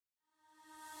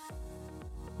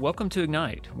Welcome to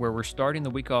Ignite, where we're starting the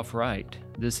week off right.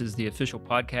 This is the official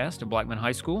podcast of Blackman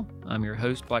High School. I'm your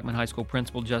host, Blackman High School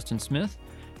Principal Justin Smith.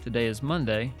 Today is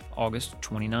Monday, August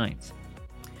 29th.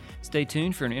 Stay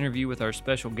tuned for an interview with our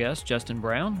special guest, Justin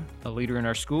Brown, a leader in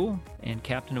our school and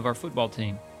captain of our football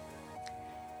team.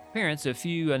 Parents, a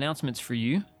few announcements for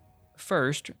you.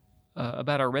 First,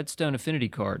 about our Redstone Affinity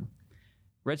Card.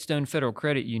 Redstone Federal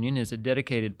Credit Union is a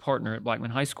dedicated partner at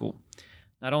Blackman High School.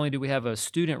 Not only do we have a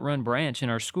student-run branch in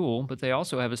our school, but they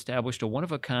also have established a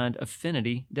one-of-a-kind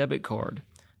affinity debit card.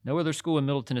 No other school in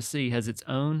Middle Tennessee has its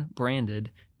own branded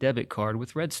debit card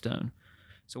with Redstone.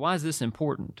 So why is this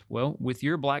important? Well, with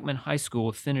your Blackman High School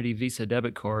Affinity Visa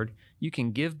debit card, you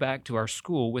can give back to our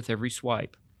school with every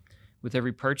swipe. With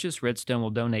every purchase, Redstone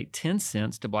will donate 10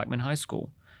 cents to Blackman High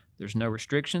School. There's no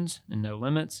restrictions and no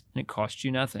limits, and it costs you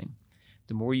nothing.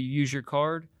 The more you use your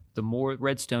card, the more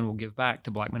Redstone will give back to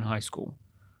Blackman High School.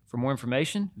 For more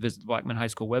information, visit the Blackman High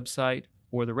School website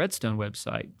or the Redstone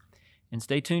website. And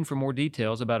stay tuned for more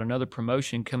details about another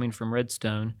promotion coming from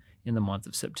Redstone in the month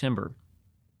of September.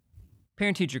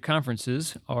 Parent-teacher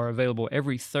conferences are available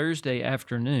every Thursday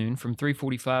afternoon from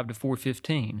 3:45 to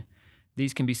 4:15.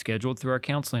 These can be scheduled through our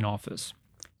counseling office.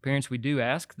 Parents, we do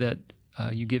ask that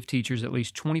you give teachers at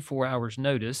least 24 hours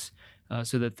notice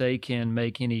so that they can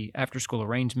make any after-school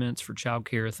arrangements for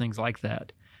childcare, things like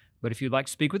that. But if you'd like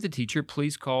to speak with the teacher,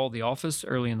 please call the office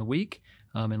early in the week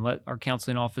and let our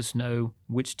counseling office know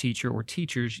which teacher or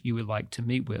teachers you would like to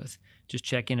meet with. Just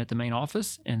check in at the main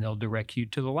office and they'll direct you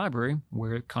to the library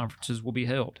where conferences will be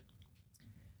held.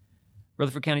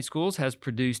 Rutherford County Schools has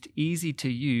produced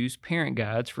easy-to-use parent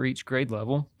guides for each grade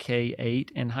level,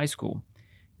 K-8 and high school.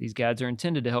 These guides are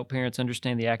intended to help parents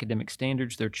understand the academic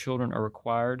standards their children are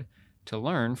required to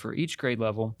learn for each grade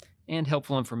level and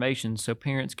helpful information so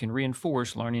parents can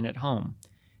reinforce learning at home.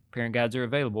 Parent guides are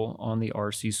available on the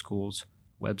RC Schools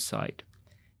website.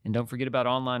 And don't forget about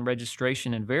online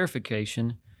registration and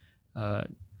verification.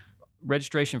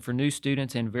 Registration for new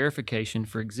students and verification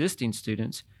for existing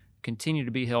students continue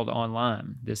to be held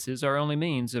online. This is our only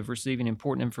means of receiving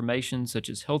important information such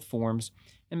as health forms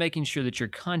and making sure that your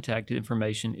contact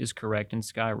information is correct in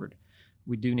Skyward.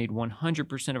 We do need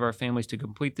 100% of our families to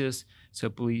complete this, so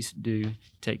please do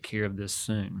take care of this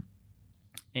soon.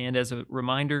 And as a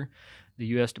reminder, the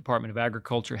U.S. Department of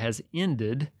Agriculture has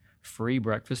ended free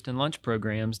breakfast and lunch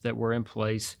programs that were in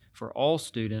place for all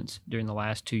students during the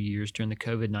last 2 years during the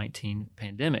COVID-19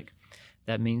 pandemic.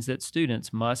 That means that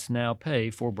students must now pay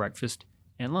for breakfast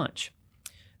and lunch.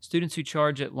 Students who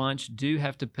charge at lunch do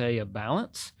have to pay a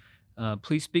balance.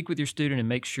 Please speak with your student and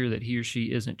make sure that he or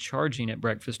she isn't charging at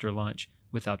breakfast or lunch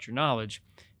without your knowledge.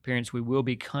 Parents, we will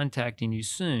be contacting you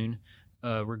soon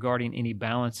regarding any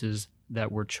balances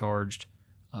that were charged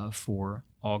for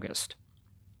August.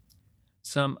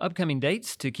 Some upcoming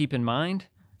dates to keep in mind.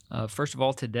 First of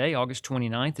all, today, August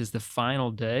 29th, is the final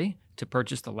day to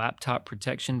purchase the laptop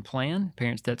protection plan.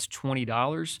 Parents, that's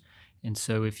 $20. And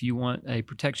so if you want a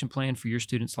protection plan for your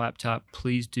student's laptop,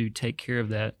 please do take care of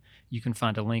that. You can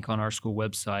find a link on our school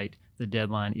website. The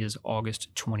deadline is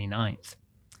August 29th.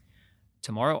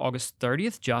 Tomorrow, August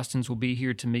 30th, Jostens will be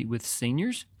here to meet with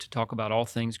seniors to talk about all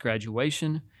things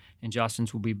graduation, and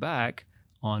Jostens will be back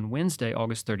on Wednesday,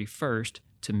 August 31st,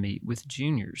 to meet with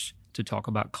juniors to talk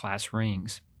about class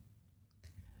rings.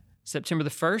 September the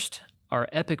 1st, our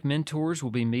Epic Mentors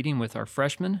will be meeting with our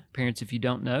freshmen. Parents, if you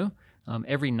don't know,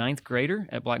 every ninth grader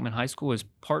at Blackman High School is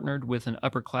partnered with an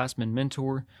upperclassman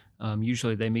mentor.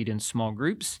 Usually they meet in small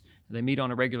groups. They meet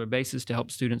on a regular basis to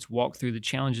help students walk through the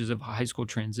challenges of high school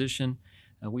transition.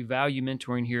 We value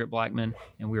mentoring here at Blackman,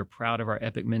 and we are proud of our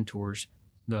Epic Mentors.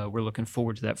 We're looking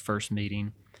forward to that first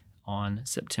meeting on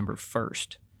September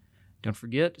 1st. Don't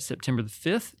forget, September the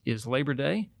 5th is Labor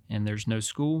Day, and there's no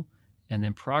school. And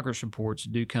then progress reports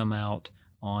do come out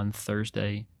on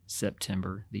Thursday,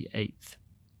 September the 8th.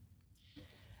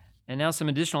 And now some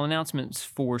additional announcements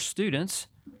for students.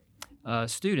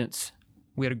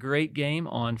 We had a great game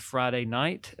on Friday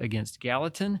night against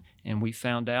Gallatin, and we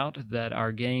found out that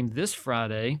our game this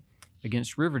Friday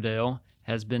against Riverdale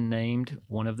has been named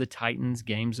one of the Titans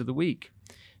Games of the Week.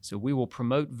 So we will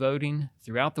promote voting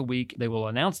throughout the week. They will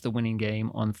announce the winning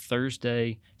game on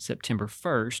Thursday, September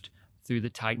 1st, through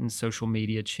the Titans social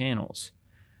media channels.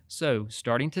 So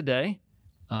starting today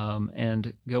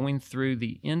and going through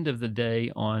the end of the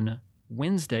day on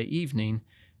Wednesday evening,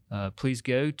 please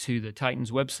go to the Titans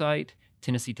website,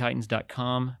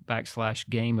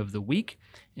 TennesseeTitans.com/game of the week,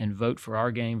 and vote for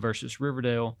our game versus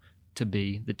Riverdale to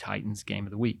be the Titans Game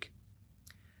of the Week.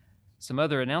 Some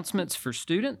other announcements for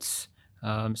students.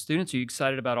 Students, are you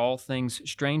excited about all things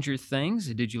Stranger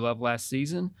Things? Did you love last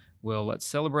season? Well, let's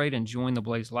celebrate and join the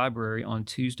Blaze Library on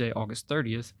Tuesday, August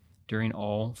 30th during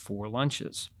all 4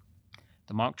 lunches.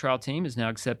 The mock trial team is now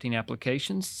accepting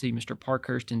applications. See Mr.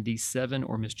 Parkhurst in D7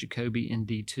 or Ms. Jacoby in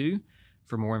D2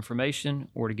 for more information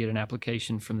or to get an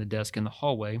application from the desk in the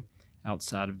hallway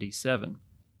outside of D7.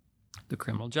 The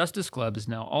Criminal Justice Club is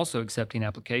now also accepting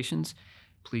applications.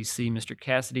 Please see Mr.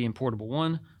 Cassidy in Portable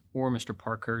 1 or Mr.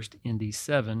 Parkhurst in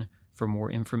D7 for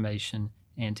more information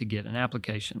and to get an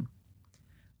application.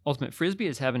 Ultimate Frisbee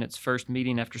is having its first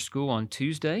meeting after school on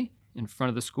Tuesday in front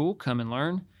of the school. Come and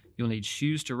learn. You'll need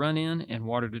shoes to run in and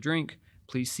water to drink.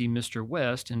 Please see Mr.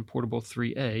 West in Portable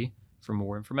 3A for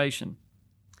more information.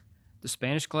 The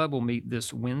Spanish Club will meet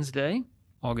this Wednesday,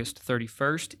 August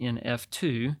 31st in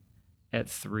F2 at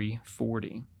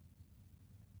 3:40.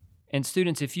 And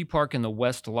students, if you park in the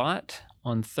west lot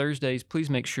on Thursdays, please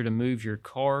make sure to move your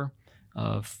car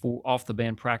off the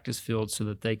band practice field so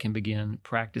that they can begin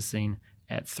practicing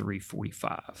at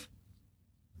 3:45.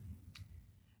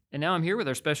 And now I'm here with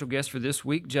our special guest for this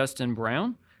week, Justin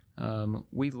Brown.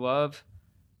 We love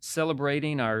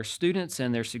celebrating our students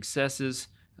and their successes.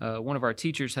 One of our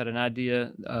teachers had an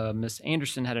idea, Miss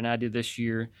Anderson had an idea this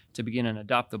year to begin an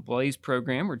Adopt the Blaze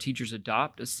program where teachers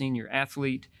adopt a senior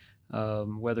athlete,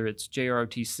 whether it's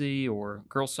JROTC or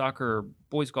girls soccer or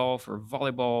boys golf or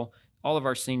volleyball, all of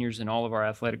our seniors in all of our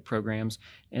athletic programs.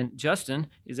 And Justin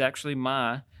is actually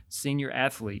my senior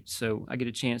athlete, so I get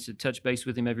a chance to touch base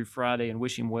with him every Friday and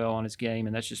wish him well on his game,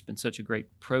 and that's just been such a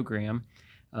great program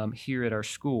here at our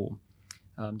school.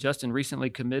 Justin recently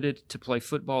committed to play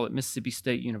football at Mississippi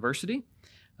State University.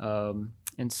 And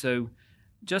so,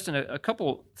 Justin, a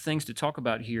couple things to talk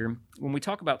about here. When we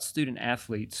talk about student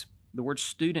athletes, the word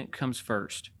student comes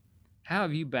first. How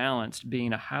have you balanced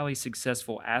being a highly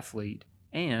successful athlete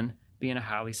and being a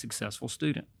highly successful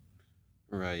student?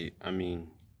 Right. I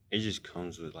mean, it just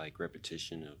comes with like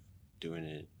repetition of doing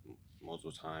it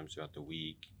multiple times throughout the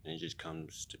week, and it just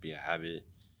comes to be a habit.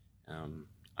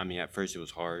 I mean, at first it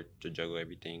was hard to juggle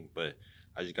everything, but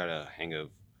I just got a hang of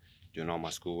doing all my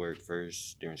schoolwork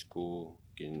first during school,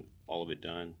 getting all of it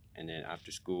done, and then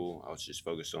after school, I was just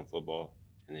focused on football,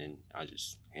 and then I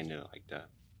just handled it like that.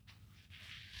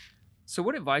 So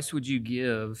what advice would you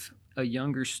give a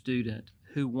younger student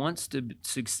who wants to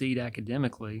succeed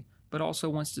academically, but also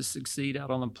wants to succeed out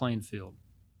on the playing field?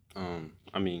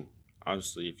 I mean,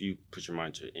 obviously, if you put your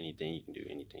mind to anything, you can do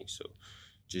anything. So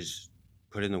just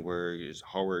put in the work.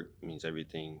 Hard work means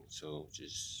everything. So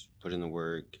just put in the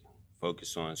work,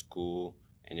 focus on school.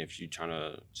 And if you're trying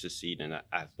to succeed in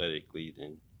athletically,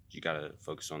 then you got to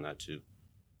focus on that too.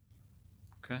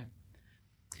 Okay.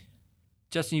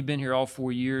 Justin, you've been here all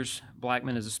 4 years.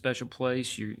 Blackman is a special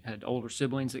place. You had older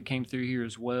siblings that came through here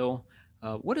as well.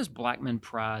 What does Blackman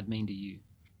pride mean to you?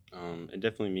 It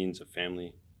definitely means a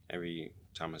family. Every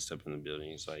time I step in the building,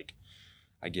 it's like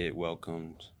I get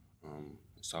welcomed.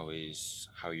 It's always,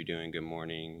 how are you doing? Good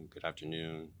morning, good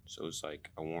afternoon. So it's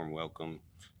like a warm welcome.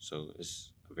 So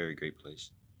it's a very great place.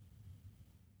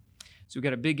 So we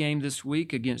got a big game this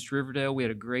week against Riverdale. We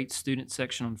had a great student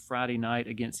section on Friday night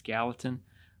against Gallatin.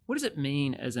 What does it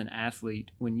mean as an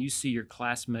athlete when you see your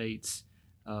classmates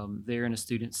there in a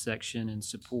student section in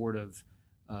support of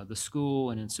the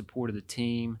school and in support of the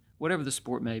team, whatever the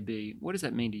sport may be? What does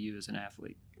that mean to you as an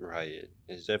athlete? Right.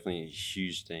 It's definitely a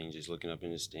huge thing just looking up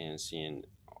in the stands, seeing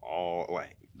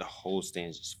the whole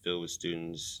stands just filled with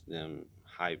students, them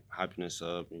hyping us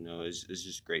up. It's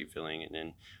just a great feeling. And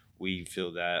then we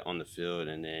feel that on the field,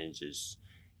 and then it just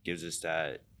gives us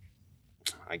that,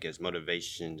 I guess,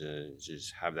 motivation to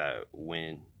just have that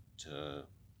win, to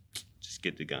just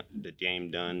get the game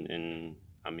done. And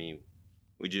I mean,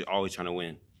 we just always trying to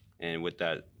win, and with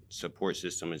that support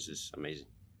system, it's just amazing.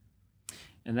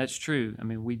 And that's true. I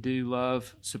mean, we do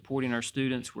love supporting our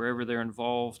students wherever they're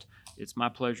involved. It's my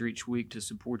pleasure each week to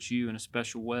support you in a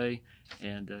special way,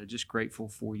 and just grateful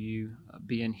for you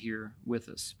being here with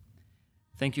us.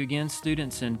 Thank you again,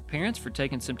 students and parents, for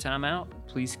taking some time out.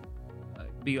 Please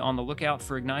be on the lookout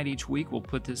for Ignite each week. We'll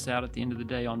put this out at the end of the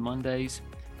day on Mondays.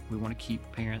 We want to keep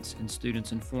parents and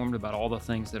students informed about all the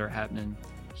things that are happening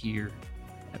here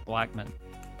at Blackman.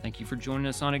 Thank you for joining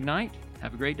us on Ignite.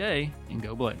 Have a great day, and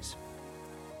go Blaze.